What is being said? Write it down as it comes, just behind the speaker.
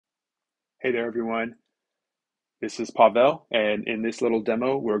Hey there, everyone. This is Pavel, and in this little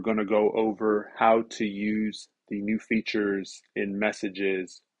demo, we're going to go over how to use the new features in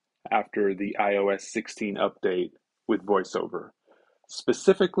Messages after the iOS 16 update with VoiceOver.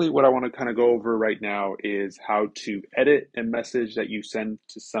 Specifically, what I want to kind of go over right now is how to edit a message that you send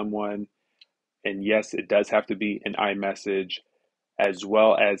to someone. And yes, it does have to be an iMessage, as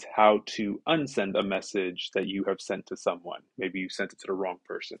well as how to unsend a message that you have sent to someone. Maybe you sent it to the wrong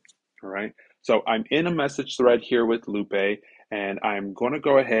person. All right. So I'm in a message thread here with Lupe, and I'm going to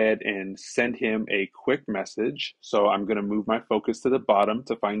go ahead and send him a quick message. So I'm going to move my focus to the bottom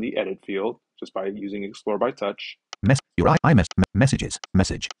to find the edit field just by using Explore by Touch. Messages,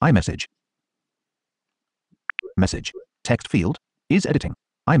 message, iMessage. Message. Text field is editing.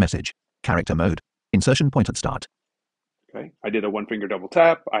 iMessage. Character mode. Insertion point at start. Okay, I did a one finger double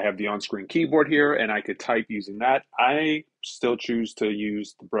tap. I have the on-screen keyboard here and I could type using that. I still choose to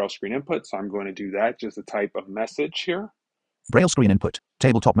use the Braille screen input, so I'm going to do that. Just a type of message here. Braille screen input.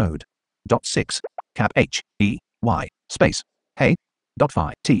 Tabletop mode. Dot 6. Cap H E Y space. Hey. Dot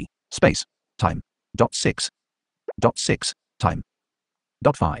 5 T space. Time. Dot 6. Dot 6. Time.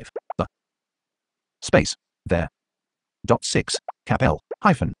 Dot 5. The. Space. There. Dot 6. Cap L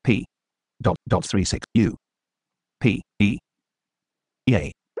hyphen P. Dot 36 U. P E E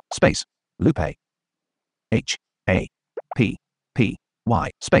A space Lupe H A P P Y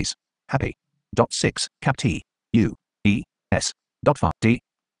space happy dot 6 cap T U E S dot 5 D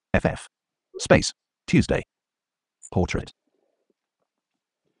F F space Tuesday portrait.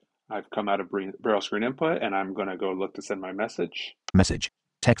 I've come out of Braille screen input and I'm going to go look to send my message. Message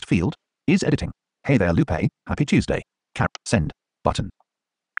text field is editing. Hey there Lupe, happy Tuesday. Send button.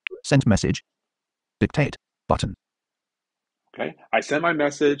 Send message. Dictate button. Okay, I sent my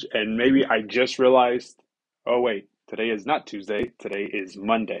message and maybe I just realized, oh wait, today is not Tuesday, today is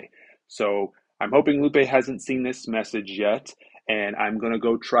Monday. So I'm hoping Lupe hasn't seen this message yet, and I'm going to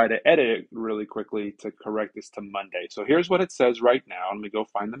go try to edit it really quickly to correct this to Monday. So here's what it says right now. Let me go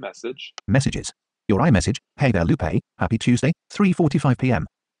find the message. Messages. Your iMessage. Hey there Lupe, happy Tuesday, 3:45 p.m.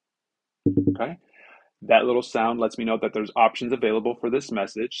 Okay. That little sound lets me know that there's options available for this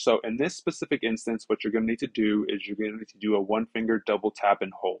message. So in this specific instance, what you're going to need to do is you're going to need to do a one finger double tap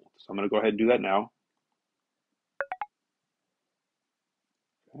and hold. So I'm going to go ahead and do that now.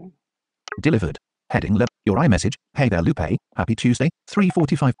 Okay. Delivered. Heading your iMessage. Hey there Lupe, happy Tuesday,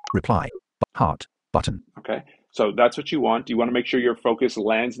 3:45. Reply. Heart. Button. Okay. So that's what you want. You want to make sure your focus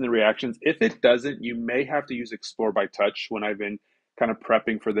lands in the reactions. If it doesn't, you may have to use Explore by Touch. When I've been kind of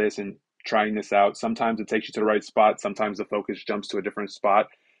prepping for this and trying this out, sometimes it takes you to the right spot. Sometimes the focus jumps to a different spot.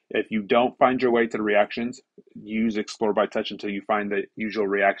 If you don't find your way to the reactions, use Explore by Touch until you find the usual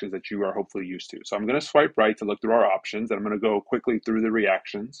reactions that you are hopefully used to. So I'm going to swipe right to look through our options, and I'm going to go quickly through the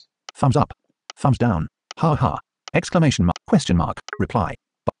reactions. Thumbs up. Thumbs down. Ha ha. Exclamation mark. Question mark. Reply.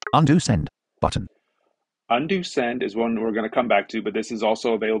 Undo send. Button. Undo send is one we're going to come back to, but this is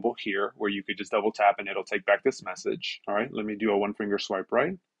also available here where you could just double tap and it'll take back this message. All right, let me do a one finger swipe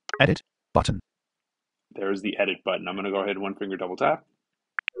right. Edit. Button. There's the edit button. I'm going to go ahead and one finger double tap.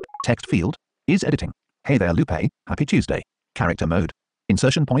 Text field is editing. Hey there Lupe, happy Tuesday. Character mode.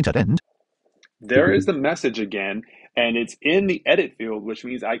 Insertion point at end. There is the message again, and it's in the edit field, which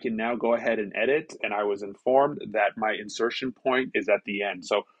means I can now go ahead and edit. And I was informed that my insertion point is at the end.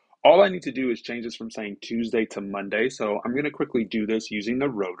 So all I need to do is change this from saying Tuesday to Monday. So I'm going to quickly do this using the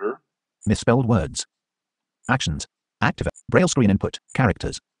rotor. Misspelled words. Actions. Activate. Braille screen input.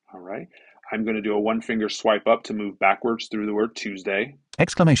 Characters. All right. I'm going to do a one finger swipe up to move backwards through the word Tuesday.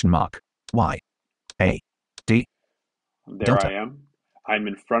 Exclamation mark. Y. A. D. There Delta. I am. I'm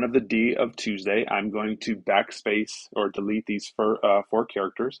in front of the D of Tuesday. I'm going to backspace or delete these four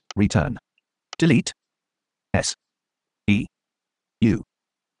characters. Return. Delete. S. E. U.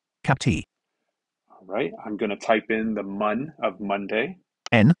 Cap T. All right. I'm going to type in the MUN of Monday.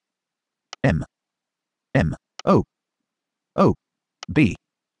 N. M. M. O. O. B.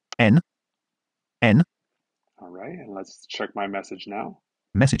 N. N. All right. And let's check my message now.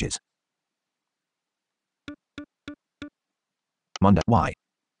 Messages. Monday. Y.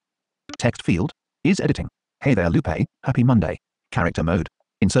 Text field is editing. Hey there Lupe, happy Monday. Character mode.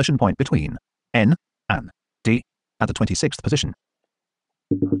 Insertion point between N and D at the 26th position.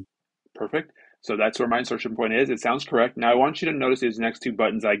 Perfect. So that's where my insertion point is. It sounds correct. Now I want you to notice these next two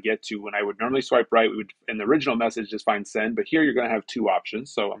buttons I get to. When I would normally swipe right, we would, in the original message, just find send. But here you're going to have two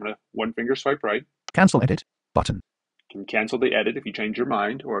options. So I'm going to one finger swipe right. Cancel edit button. You can cancel the edit if you change your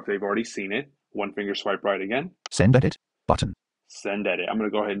mind or if they've already seen it. One finger swipe right again. Send edit button. Send edit. I'm going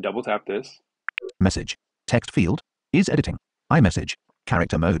to go ahead and double tap this. Message. Text field is editing. iMessage.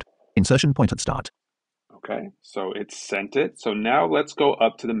 Character mode. Insertion point at start. Okay, so it sent it. So now let's go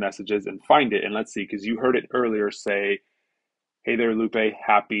up to the messages and find it. And let's see, because you heard it earlier say, hey there, Lupe,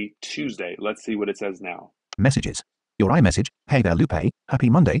 happy Tuesday. Let's see what it says now. Messages. Your iMessage. Hey there, Lupe.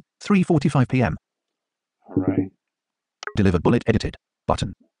 Happy Monday, 3:45 p.m. All right. Delivered bullet edited.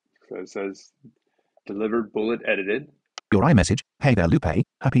 Button. So it says delivered bullet edited. Your iMessage. Hey there, Lupe.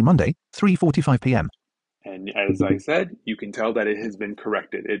 Happy Monday, 3:45 p.m. And as I said, you can tell that it has been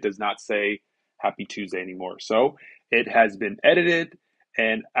corrected. It does not say happy Tuesday anymore. So it has been edited.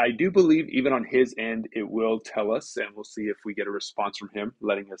 And I do believe even on his end, it will tell us, and we'll see if we get a response from him,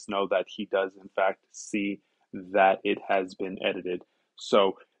 letting us know that he does, in fact, see that it has been edited.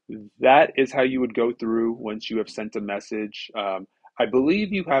 So that is how you would go through once you have sent a message. I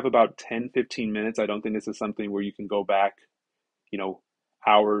believe you have about 10-15 minutes. I don't think this is something where you can go back, you know,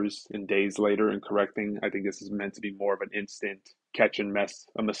 hours and days later and correcting. I think this is meant to be more of an instant catch and mess,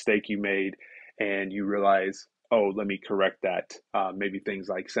 a mistake you made, and you realize, oh, let me correct that. Maybe things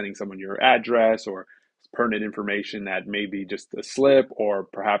like sending someone your address or pertinent information that may be just a slip or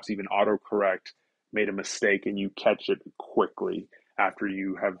perhaps even autocorrect made a mistake and you catch it quickly after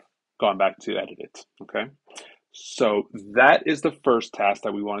you have gone back to edit it. Okay. So that is the first task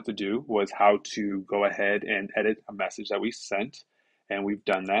that we wanted to do, was how to go ahead and edit a message that we sent. And we've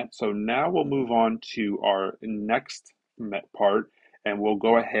done that. So now we'll move on to our next part, and we'll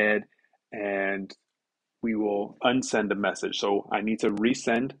go ahead and we will unsend a message. So I need to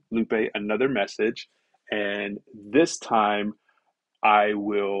resend Lupe another message. And this time I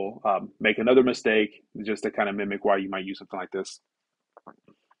will make another mistake just to kind of mimic why you might use something like this.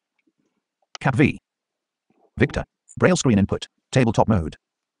 Cap V. Victor. Braille screen input. Tabletop mode.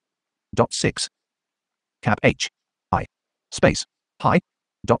 Dot 6. Cap H. I. Space. Hi.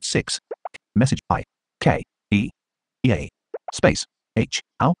 Dot 6. Message I. K. E. E. A. Space. H.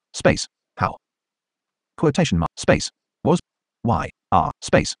 How. Space. How. Quotation mark. Space. Was. Y. R.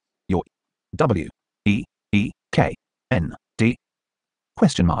 Space. Your. W. E. E. K. N. D.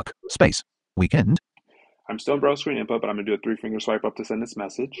 Question mark. Space. Weekend. I'm still in browse screen input, but I'm going to do a three-finger swipe up to send this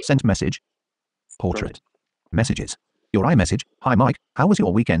message. Sent message. Portrait. Messages. Your iMessage. Hi Mike, how was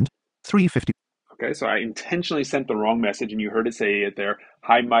your weekend? 3:50. Okay, so I intentionally sent the wrong message and you heard it say it there.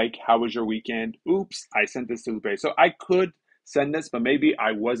 Hi Mike, how was your weekend? Oops, I sent this to Lupe. So I could send this, but maybe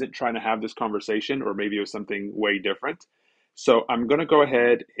I wasn't trying to have this conversation, or maybe it was something way different. So I'm going to go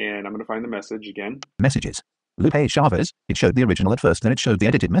ahead and I'm going to find the message again. Messages. Lupe Chavez. It showed the original at first, then it showed the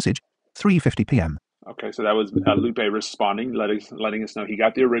edited message. 3:50 p.m. Okay, so that was Lupe responding, letting us know he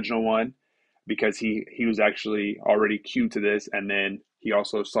got the original one because he was actually already queued to this, and then he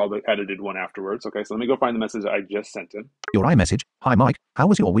also saw the edited one afterwards. Okay, so let me go find the message I just sent him. Your iMessage. Hi Mike, how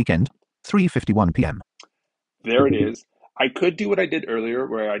was your weekend? 3:51 p.m. There it is. I could do what I did earlier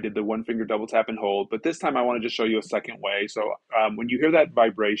where I did the one finger double tap and hold, but this time I want to just show you a second way. So when you hear that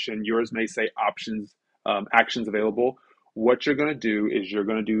vibration, yours may say options, actions available. What you're going to do is you're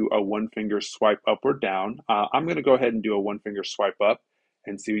going to do a one finger swipe up or down. I'm going to go ahead and do a one finger swipe up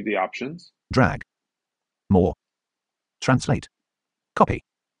and see the options. Drag. More. Translate. Copy.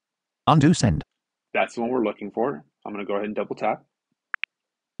 Undo send. That's the one we're looking for. I'm going to go ahead and double tap.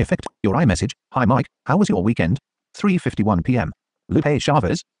 Effect. Your iMessage. Hi Mike, how was your weekend? 3:51 p.m. Lupe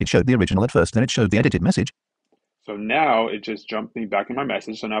Chavez. It showed the original at first, then it showed the edited message. So now it just jumped me back in my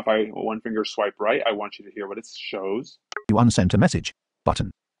message. So now if I one finger swipe right, I want you to hear what it shows. You unsent a message.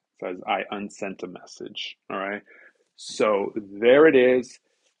 Button. It says I unsent a message. All right. So there it is.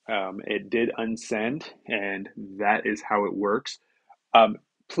 It did unsend, and that is how it works.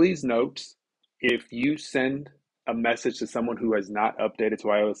 Please note, if you send a message to someone who has not updated to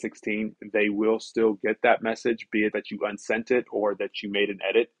iOS 16, they will still get that message, be it that you unsent it or that you made an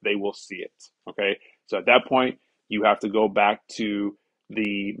edit, they will see it. Okay. So at that point, you have to go back to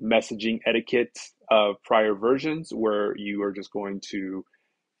the messaging etiquette of prior versions where you are just going to,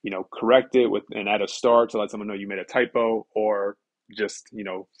 correct it with and add a star to let someone know you made a typo, or just,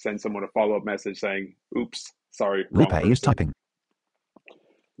 send someone a follow-up message saying, oops, sorry, wrong Lupe person. is typing.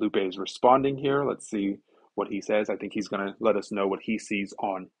 Lupe is responding here. Let's see what he says. I think he's going to let us know what he sees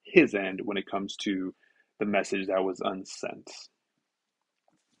on his end when it comes to the message that was unsent.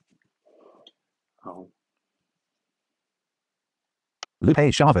 Oh.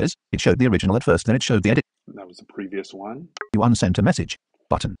 Lupe Chavez. It showed the original at first, then it showed the edit. That was the previous one. You unsent a message.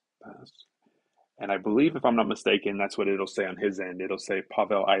 Button. And I believe, if I'm not mistaken, that's what it'll say on his end. It'll say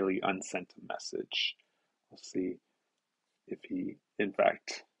Pavel Eiley unsent a message. We'll see if he, in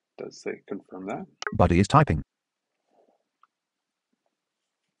fact, does say confirm that. Buddy is typing.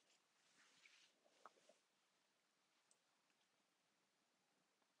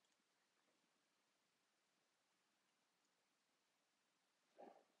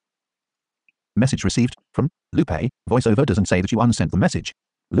 Message received from Lupe. VoiceOver doesn't say that you unsent the message.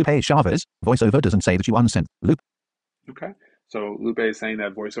 Lupe Chavez. VoiceOver doesn't say that you unsent. Okay. So Lupe is saying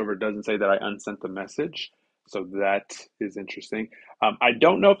that VoiceOver doesn't say that I unsent the message. So that is interesting. I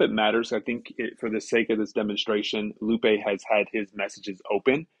don't know if it matters. I think for the sake of this demonstration, Lupe has had his messages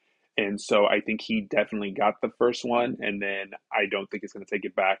open. And so I think he definitely got the first one. And then I don't think it's going to take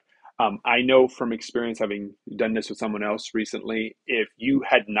it back. I know from experience, having done this with someone else recently, if you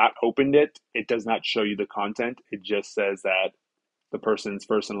had not opened it, it does not show you the content. It just says that the person's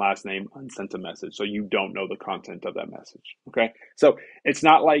first and last name unsent a message, so you don't know the content of that message. Okay, so it's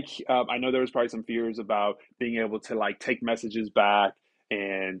not like I know there was probably some fears about being able to like take messages back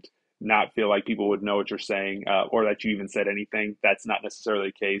and not feel like people would know what you're saying, or that you even said anything. That's not necessarily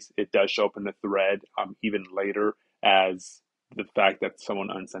the case. It does show up in the thread even later as the fact that someone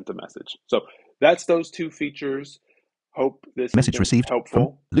unsent a message. So that's those two features. Hope this has Message been received from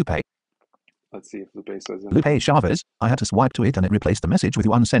helpful. Lupe. Let's see if Lupe says Lupe anything. Chavez. I had to swipe to it and it replaced the message with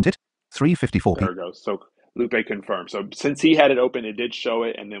you unsent it. 3:54 p. There it goes. So Lupe confirmed. So since he had it open, it did show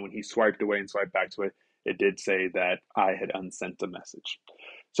it, and then when he swiped away and swiped back to it, it did say that I had unsent the message.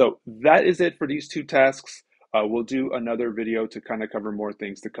 So that is it for these two tasks. We'll do another video to kind of cover more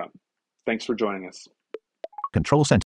things to come. Thanks for joining us. Control Center.